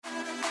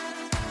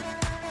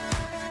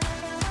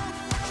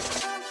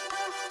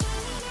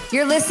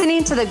You're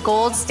listening to the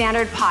Gold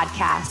Standard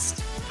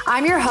Podcast.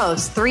 I'm your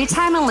host,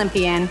 three-time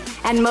Olympian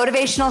and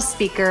motivational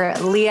speaker,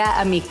 Leah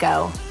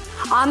Amico.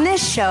 On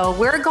this show,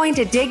 we're going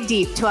to dig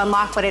deep to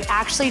unlock what it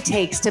actually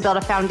takes to build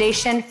a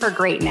foundation for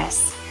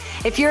greatness.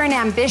 If you're an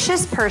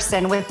ambitious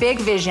person with big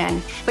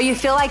vision, but you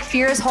feel like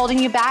fear is holding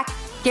you back,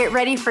 get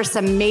ready for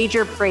some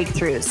major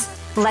breakthroughs.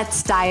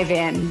 Let's dive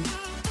in.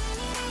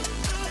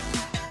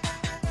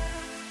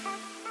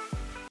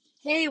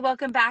 Hey,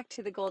 welcome back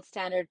to the Gold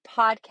Standard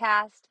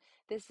Podcast.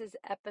 This is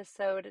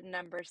episode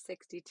number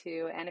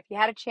 62. And if you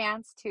had a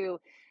chance to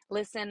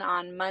listen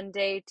on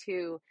Monday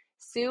to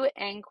Sue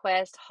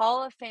Enquist,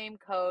 Hall of Fame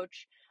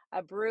coach,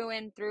 a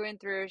Bruin through and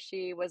through.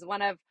 She was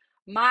one of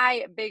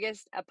my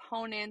biggest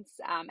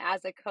opponents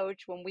as a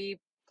coach when we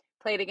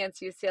played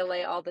against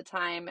UCLA all the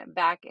time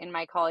back in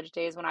my college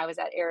days when I was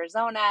at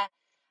Arizona.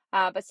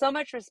 But so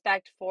much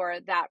respect for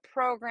that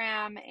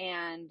program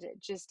and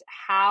just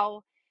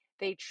how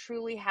they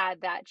truly had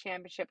that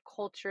championship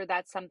culture.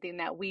 That's something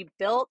that we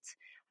built.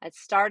 It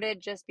started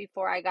just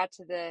before I got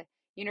to the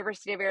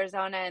University of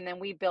Arizona, and then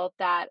we built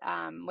that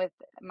with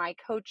my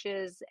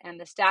coaches and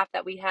the staff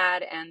that we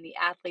had and the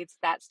athletes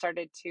that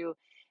started to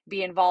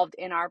be involved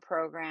in our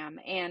program.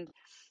 And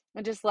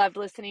I just loved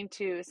listening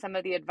to some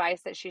of the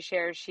advice that she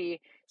shares.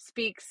 She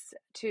speaks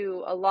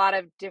to a lot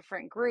of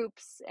different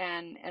groups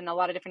and a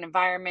lot of different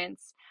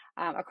environments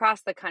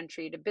across the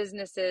country, to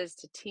businesses,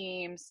 to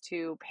teams,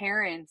 to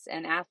parents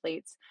and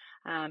athletes,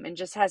 and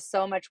just has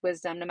so much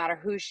wisdom no matter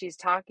who she's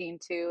talking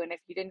to. And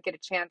if you didn't get a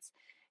chance,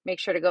 make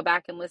sure to go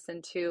back and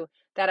listen to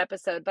that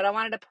episode. But I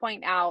wanted to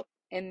point out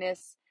in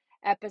this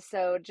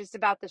episode just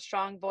about the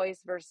strong voice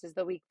versus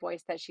the weak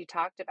voice that she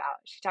talked about.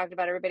 She talked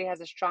about everybody has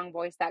a strong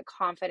voice, that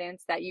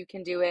confidence that you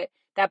can do it,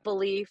 that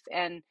belief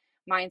and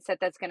mindset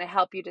that's going to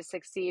help you to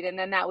succeed. And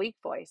then that weak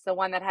voice, the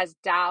one that has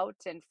doubt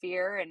and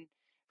fear and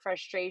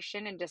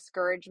frustration and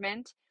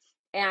discouragement.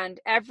 And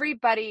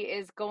everybody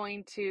is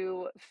going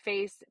to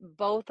face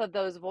both of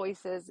those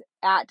voices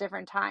at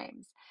different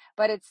times.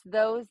 But it's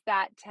those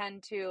that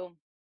tend to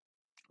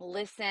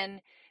listen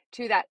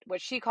to that,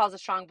 what she calls a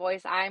strong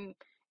voice. I'm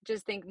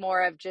just think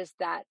more of just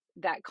that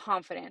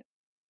confident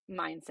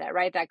mindset,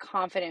 right? That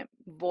confident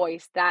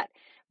voice, that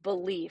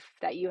belief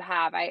that you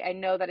have. I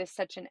know that is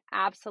such an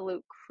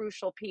absolute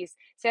crucial piece.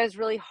 See, I was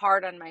really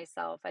hard on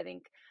myself. I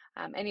think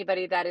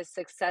anybody that is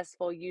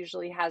successful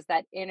usually has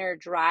that inner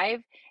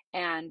drive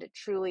and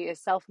truly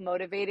is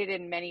self-motivated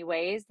in many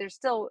ways. There's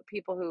still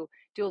people who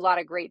do a lot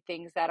of great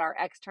things that are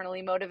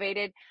externally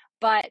motivated,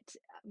 but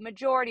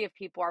majority of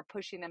people are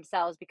pushing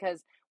themselves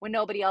because when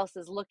nobody else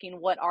is looking,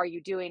 what are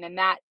you doing? And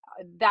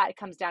that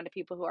comes down to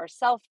people who are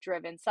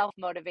self-driven,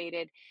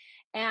 self-motivated.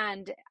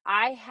 And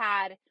I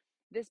had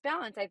this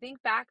balance. I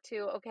think back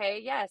to,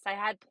 okay, yes, I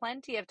had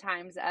plenty of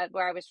times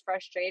where I was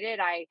frustrated.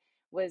 I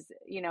was,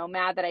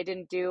 mad that I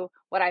didn't do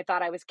what I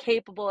thought I was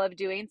capable of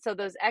doing. So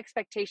those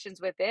expectations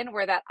within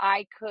were that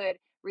I could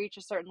reach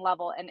a certain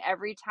level. And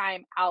every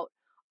time out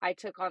I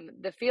took on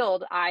the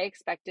field, I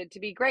expected to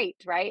be great,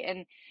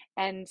 right?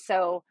 And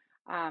so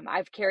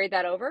I've carried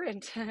that over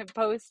into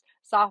post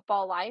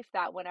softball life,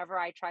 that whenever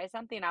I try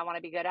something, I want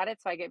to be good at it.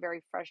 So I get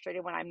very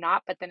frustrated when I'm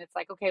not, but then it's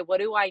like, okay, what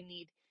do I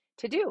need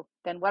to do?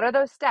 Then what are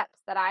those steps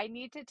that I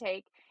need to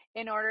take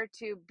in order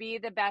to be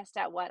the best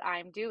at what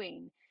I'm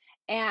doing?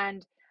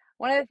 And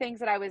one of the things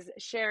that I was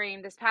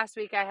sharing this past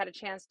week, I had a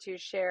chance to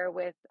share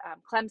with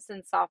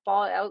Clemson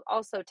softball,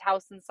 also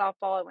Towson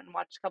softball. I went and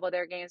watched a couple of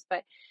their games,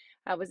 but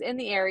I was in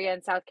the area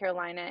in South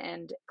Carolina,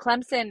 and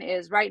Clemson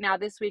is right now,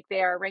 this week,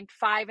 they are ranked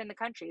 5 in the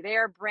country. They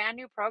are a brand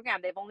new program.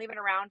 They've only been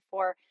around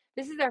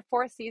this is their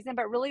 4th season,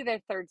 but really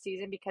their 3rd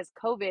season because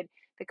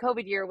the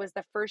COVID year was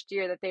the first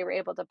year that they were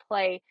able to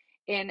play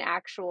in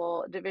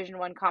actual Division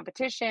I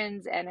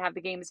competitions and have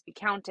the games be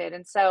counted.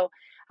 And so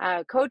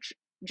Coach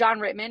John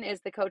Rittman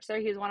is the coach there.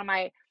 He was one of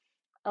my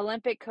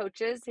Olympic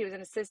coaches. He was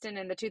an assistant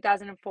in the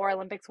 2004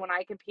 Olympics when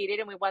I competed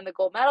and we won the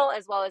gold medal,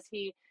 as well as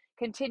he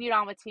continued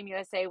on with Team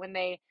USA when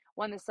they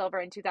won the silver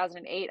in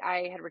 2008.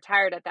 I had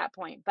retired at that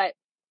point, but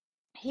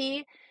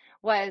he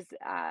was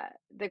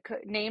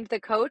named the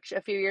coach a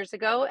few years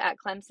ago at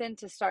Clemson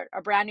to start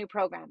a brand new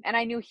program. And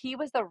I knew he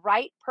was the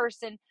right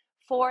person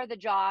for the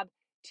job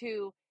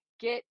to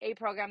get a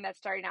program that's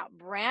starting out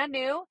brand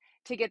new,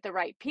 to get the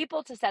right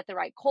people, to set the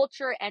right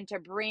culture, and to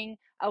bring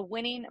a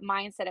winning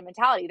mindset and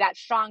mentality, that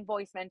strong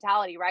voice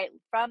mentality, right?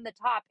 From the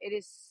top, it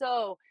is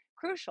so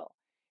crucial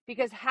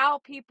because how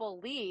people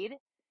lead,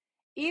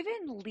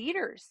 even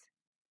leaders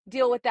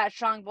deal with that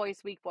strong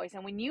voice, weak voice.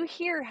 And when you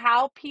hear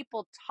how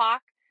people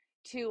talk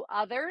to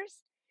others,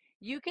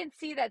 you can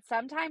see that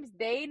sometimes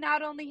they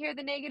not only hear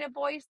the negative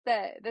voice,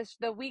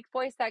 the weak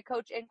voice that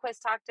Coach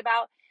Enquist talked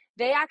about,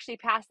 they actually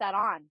pass that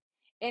on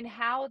in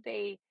how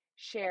they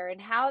share and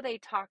how they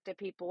talk to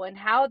people and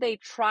how they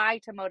try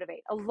to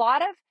motivate. A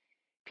lot of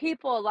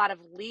people, a lot of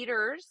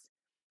leaders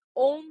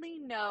only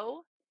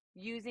know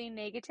using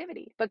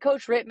negativity. But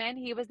Coach Rittman,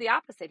 he was the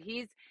opposite.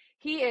 He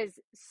is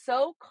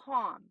so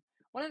calm.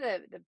 One of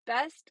the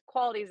best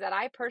qualities that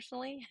I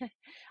personally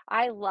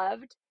I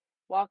loved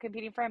while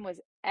competing for him was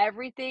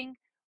everything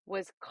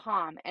was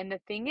calm. And the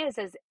thing is,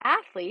 as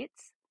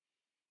athletes,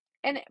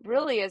 and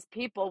really as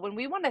people, when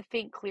we want to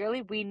think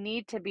clearly, we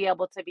need to be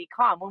able to be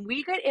calm. When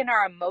we get in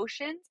our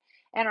emotions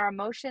and our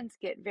emotions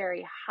get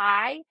very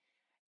high,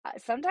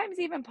 sometimes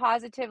even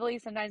positively,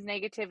 sometimes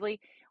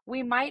negatively,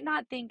 we might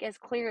not think as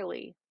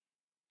clearly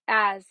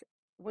as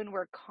when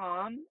we're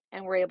calm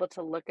and we're able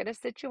to look at a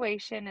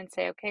situation and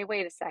say, okay,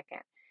 wait a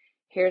second,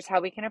 here's how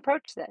we can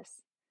approach this.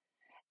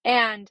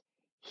 And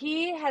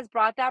he has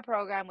brought that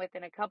program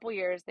within a couple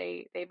years.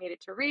 They made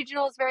it to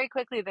regionals very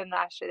quickly. Then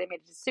last year they made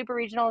it to super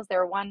regionals. They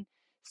were one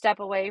step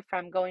away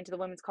from going to the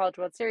Women's College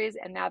World Series,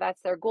 and now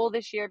that's their goal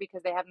this year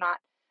because they have not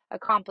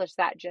accomplished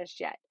that just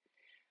yet.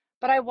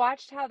 But I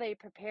watched how they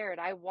prepared.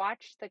 I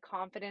watched the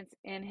confidence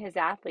in his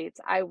athletes.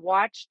 I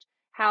watched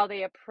how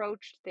they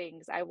approached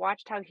things. I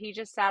watched how he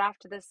just sat off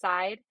to the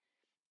side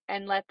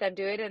and let them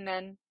do it. And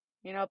then,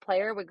 a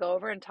player would go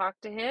over and talk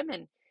to him,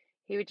 and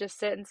he would just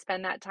sit and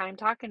spend that time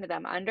talking to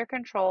them under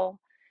control.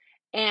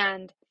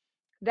 And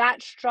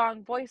that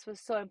strong voice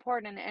was so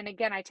important. And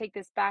again, I take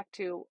this back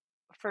to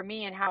for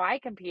me and how I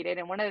competed.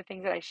 And one of the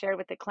things that I shared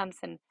with the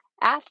Clemson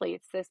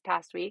athletes this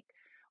past week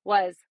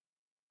was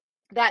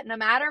that no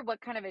matter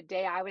what kind of a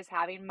day I was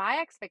having, my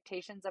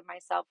expectations of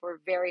myself were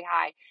very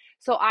high.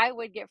 So I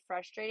would get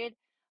frustrated.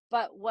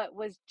 But what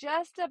was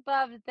just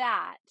above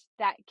that,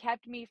 that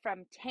kept me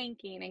from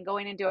tanking and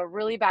going into a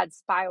really bad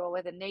spiral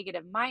with a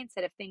negative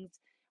mindset if things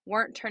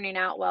weren't turning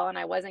out well and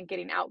I wasn't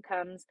getting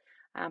outcomes,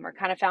 or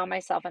kind of found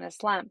myself in a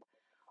slump.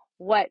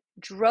 What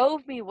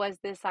drove me was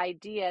this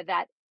idea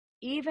that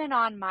even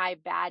on my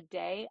bad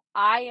day,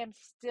 I am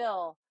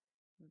still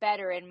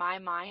better in my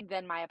mind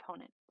than my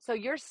opponent. So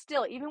you're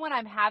still, even when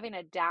I'm having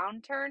a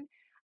downturn,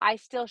 I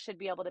still should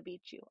be able to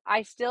beat you.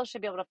 I still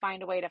should be able to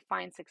find a way to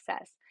find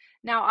success.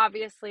 Now,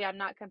 obviously, I'm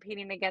not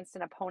competing against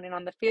an opponent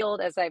on the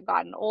field as I've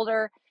gotten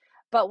older,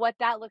 but what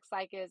that looks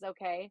like is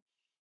okay,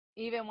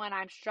 even when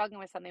I'm struggling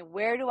with something,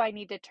 where do I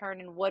need to turn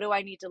and what do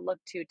I need to look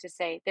to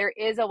say there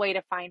is a way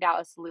to find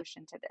out a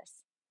solution to this?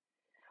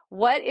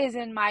 What is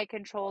in my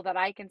control that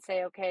I can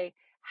say, okay,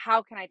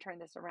 how can I turn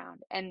this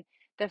around? And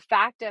the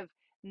fact of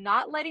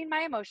not letting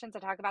my emotions, I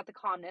talk about the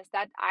calmness,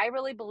 that I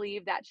really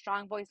believe that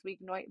strong voice, weak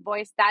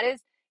voice, that is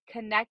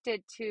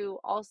connected to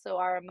also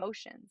our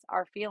emotions,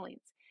 our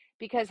feelings,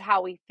 because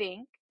how we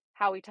think,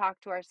 how we talk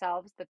to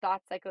ourselves, the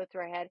thoughts that go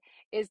through our head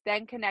is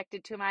then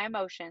connected to my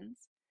emotions,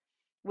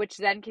 which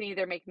then can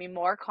either make me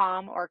more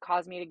calm or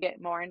cause me to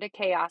get more into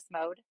chaos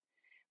mode,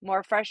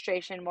 more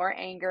frustration, more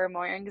anger,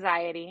 more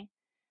anxiety,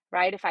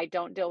 right? If I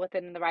don't deal with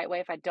it in the right way,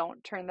 if I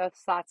don't turn those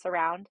thoughts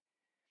around.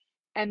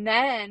 And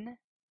then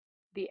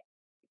the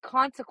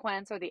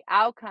consequence or the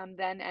outcome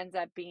then ends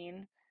up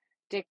being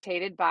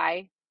dictated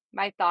by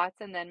my thoughts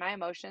and then my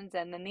emotions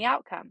and then the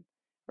outcome,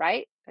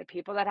 right? The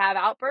people that have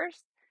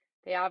outbursts,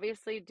 they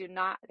obviously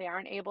they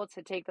aren't able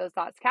to take those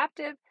thoughts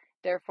captive.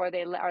 Therefore,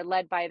 they are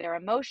led by their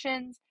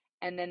emotions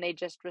and then they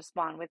just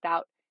respond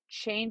without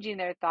changing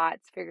their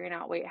thoughts, figuring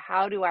out, wait,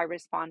 how do I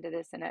respond to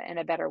this in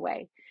a better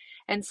way?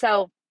 And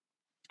so,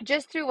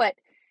 just through what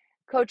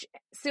Coach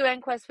Sue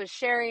Enquist was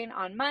sharing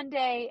on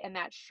Monday and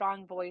that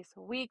strong voice,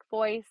 weak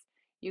voice,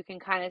 you can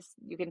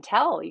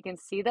tell, you can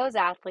see those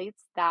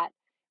athletes that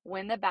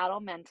win the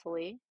battle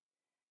mentally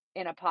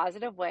in a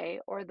positive way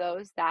or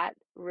those that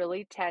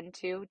really tend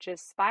to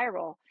just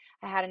spiral.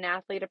 I had an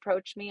athlete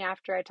approach me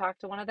after I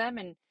talked to one of them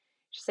and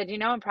she said,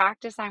 in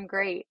practice I'm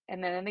great.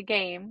 And then in the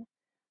game,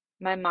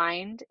 my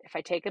mind, if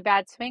I take a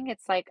bad swing,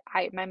 it's like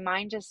my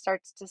mind just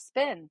starts to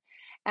spin.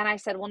 And I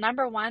said, well,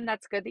 number one,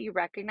 that's good that you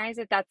recognize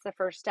it. That's the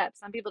first step.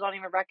 Some people don't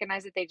even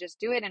recognize it. They just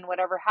do it. And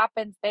whatever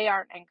happens, they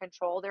aren't in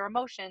control. Their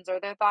emotions or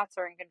their thoughts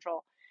are in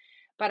control.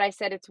 But I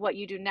said, it's what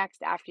you do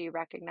next after you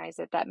recognize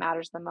it that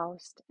matters the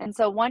most. And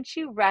so once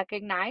you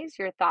recognize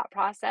your thought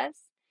process,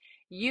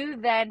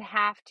 you then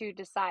have to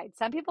decide.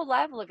 Some people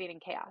love living in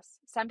chaos.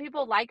 Some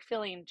people like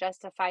feeling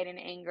justified in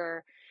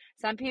anger.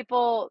 Some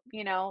people,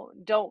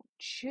 don't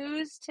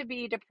choose to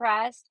be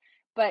depressed,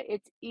 but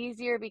it's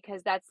easier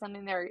because that's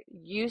something they're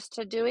used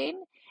to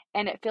doing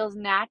and it feels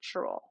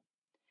natural.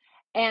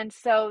 And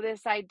so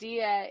this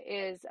idea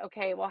is,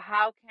 okay, well,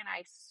 how can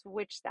I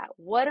switch that?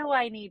 What do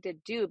I need to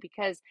do?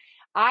 Because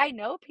I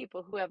know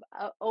people who have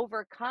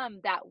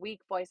overcome that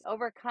weak voice,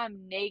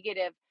 overcome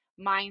negative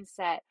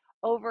mindset,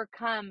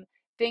 overcome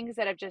things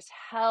that have just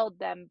held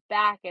them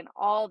back and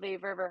all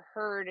they've ever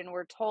heard and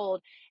were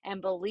told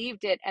and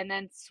believed it, and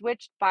then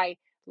switched by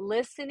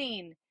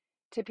listening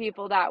to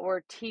people that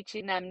were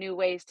teaching them new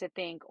ways to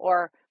think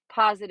or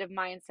positive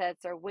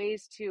mindsets or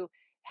ways to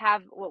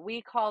have what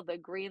we call the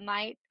green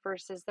light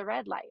versus the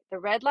red light. The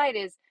red light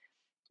is,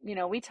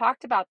 we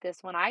talked about this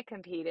when I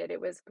competed.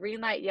 It was green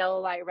light, yellow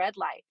light, red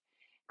light.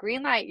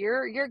 Green light,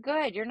 you're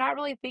good. You're not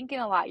really thinking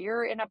a lot.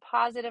 You're in a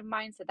positive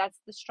mindset. That's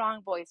the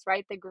strong voice,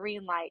 right? The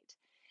green light.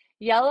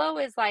 Yellow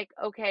is like,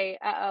 okay,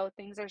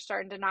 things are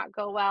starting to not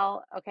go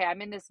well. Okay,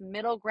 I'm in this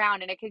middle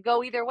ground and it could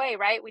go either way,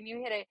 right? When you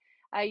hit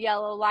a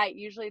yellow light,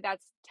 usually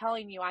that's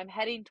telling you I'm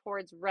heading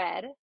towards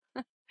red.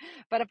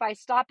 But if I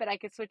stop it, I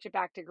could switch it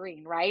back to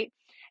green, right?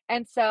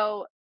 And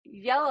so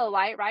yellow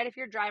light, right? If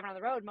you're driving on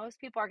the road, most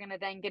people are going to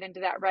then get into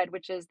that red,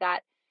 which is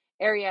that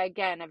area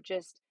again of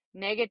just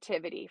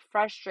negativity,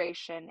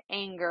 frustration,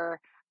 anger.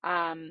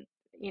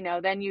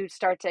 Then you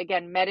start to,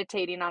 again,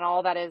 meditating on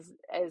all that is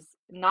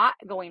not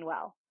going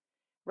well,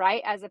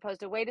 right? As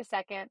opposed to, wait a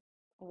second,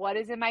 what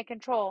is in my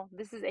control?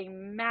 This is a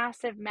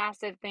massive,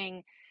 massive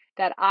thing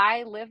that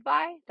I live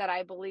by, that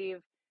I believe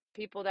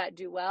people that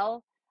do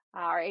well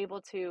are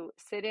able to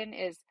sit in,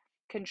 is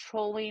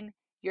controlling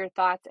your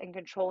thoughts and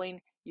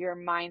controlling your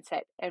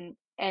mindset, and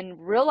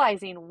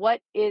realizing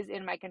what is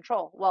in my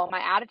control. Well,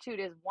 my attitude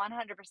is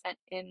 100%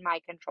 in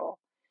my control.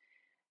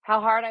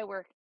 How hard I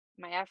work,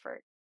 my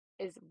effort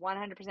is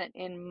 100%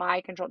 in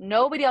my control.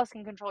 Nobody else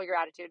can control your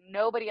attitude.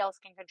 Nobody else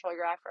can control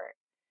your effort.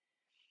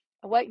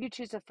 What you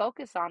choose to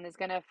focus on is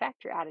going to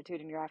affect your attitude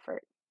and your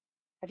effort.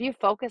 If you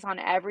focus on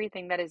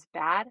everything that is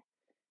bad,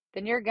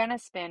 then you're going to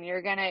spin.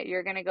 You're going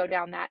to go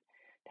down that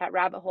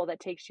rabbit hole that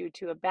takes you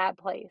to a bad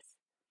place.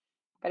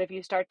 But if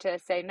you start to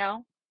say,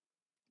 no,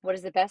 what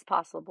is the best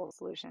possible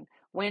solution?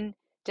 When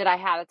did I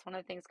have? That's one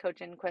of the things Coach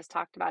Enquist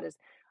talked about, is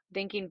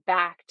thinking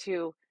back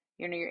to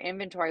your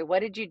inventory. What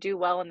did you do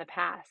well in the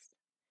past?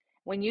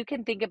 When you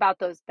can think about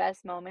those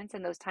best moments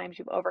and those times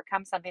you've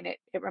overcome something,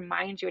 it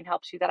reminds you and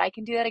helps you that I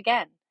can do that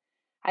again.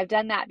 I've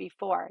done that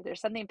before.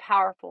 There's something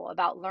powerful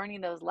about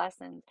learning those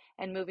lessons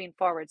and moving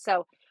forward.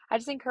 So I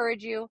just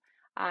encourage you,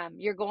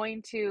 you're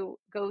going to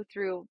go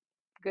through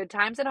good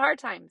times and hard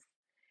times.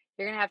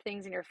 You're going to have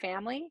things in your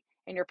family,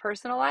 in your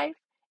personal life,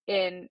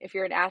 if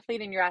you're an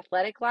athlete, in your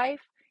athletic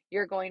life.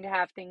 You're going to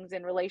have things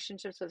in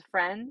relationships with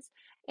friends,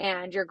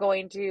 and you're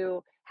going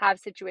to have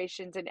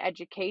situations in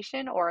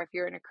education, or if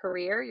you're in a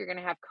career, you're going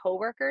to have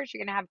coworkers. You're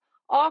going to have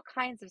all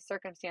kinds of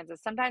circumstances.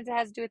 Sometimes it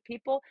has to do with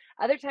people.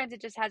 Other times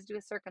it just has to do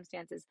with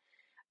circumstances.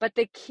 But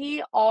the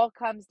key all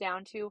comes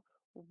down to,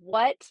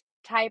 what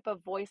type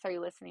of voice are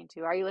you listening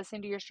to? Are you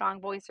listening to your strong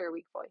voice or your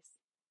weak voice?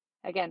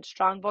 Again,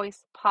 strong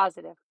voice,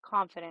 positive,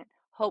 confident,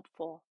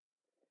 hopeful.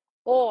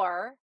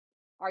 Or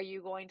are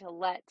you going to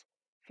let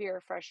fear,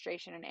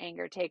 frustration, and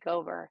anger take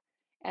over,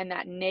 and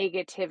that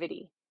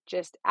negativity?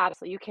 Just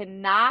absolutely. You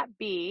cannot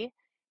be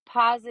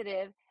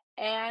positive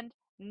and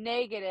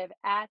negative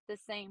at the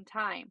same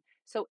time.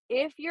 So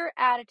if your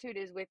attitude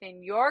is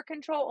within your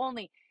control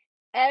only,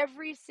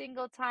 every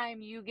single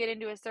time you get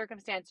into a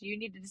circumstance, you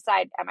need to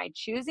decide, am I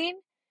choosing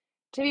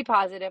to be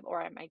positive,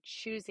 or am I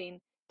choosing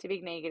to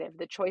be negative?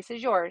 The choice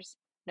is yours.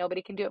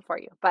 Nobody can do it for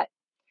you. But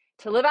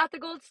to live out the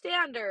gold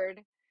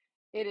standard,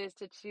 it is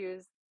to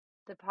choose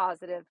the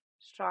positive,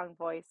 strong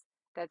voice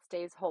that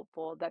stays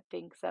hopeful, that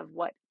thinks of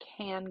what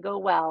can go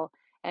well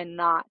and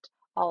not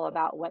all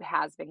about what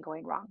has been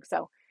going wrong.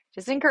 So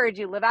just encourage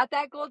you, live out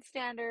that gold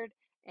standard,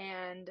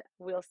 and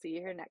we'll see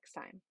you here next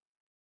time.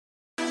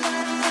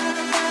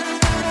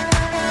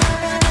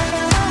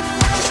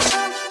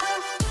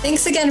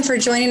 Thanks again for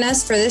joining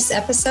us for this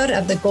episode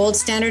of the Gold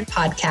Standard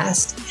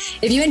Podcast.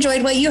 If you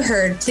enjoyed what you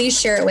heard, please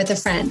share it with a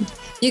friend.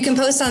 You can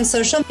post on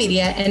social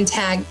media and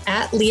tag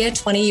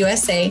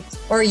 @Leah20USA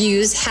or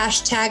use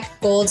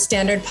 #Gold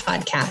Standard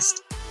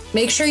Podcast.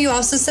 Make sure you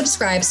also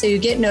subscribe so you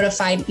get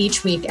notified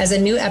each week as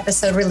a new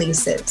episode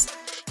releases.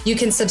 You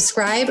can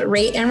subscribe,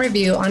 rate, and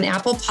review on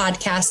Apple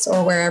Podcasts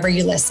or wherever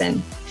you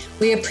listen.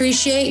 We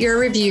appreciate your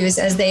reviews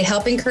as they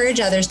help encourage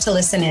others to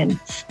listen in.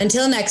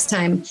 Until next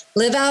time,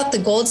 live out the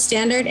gold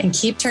standard and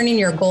keep turning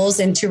your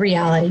goals into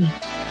reality.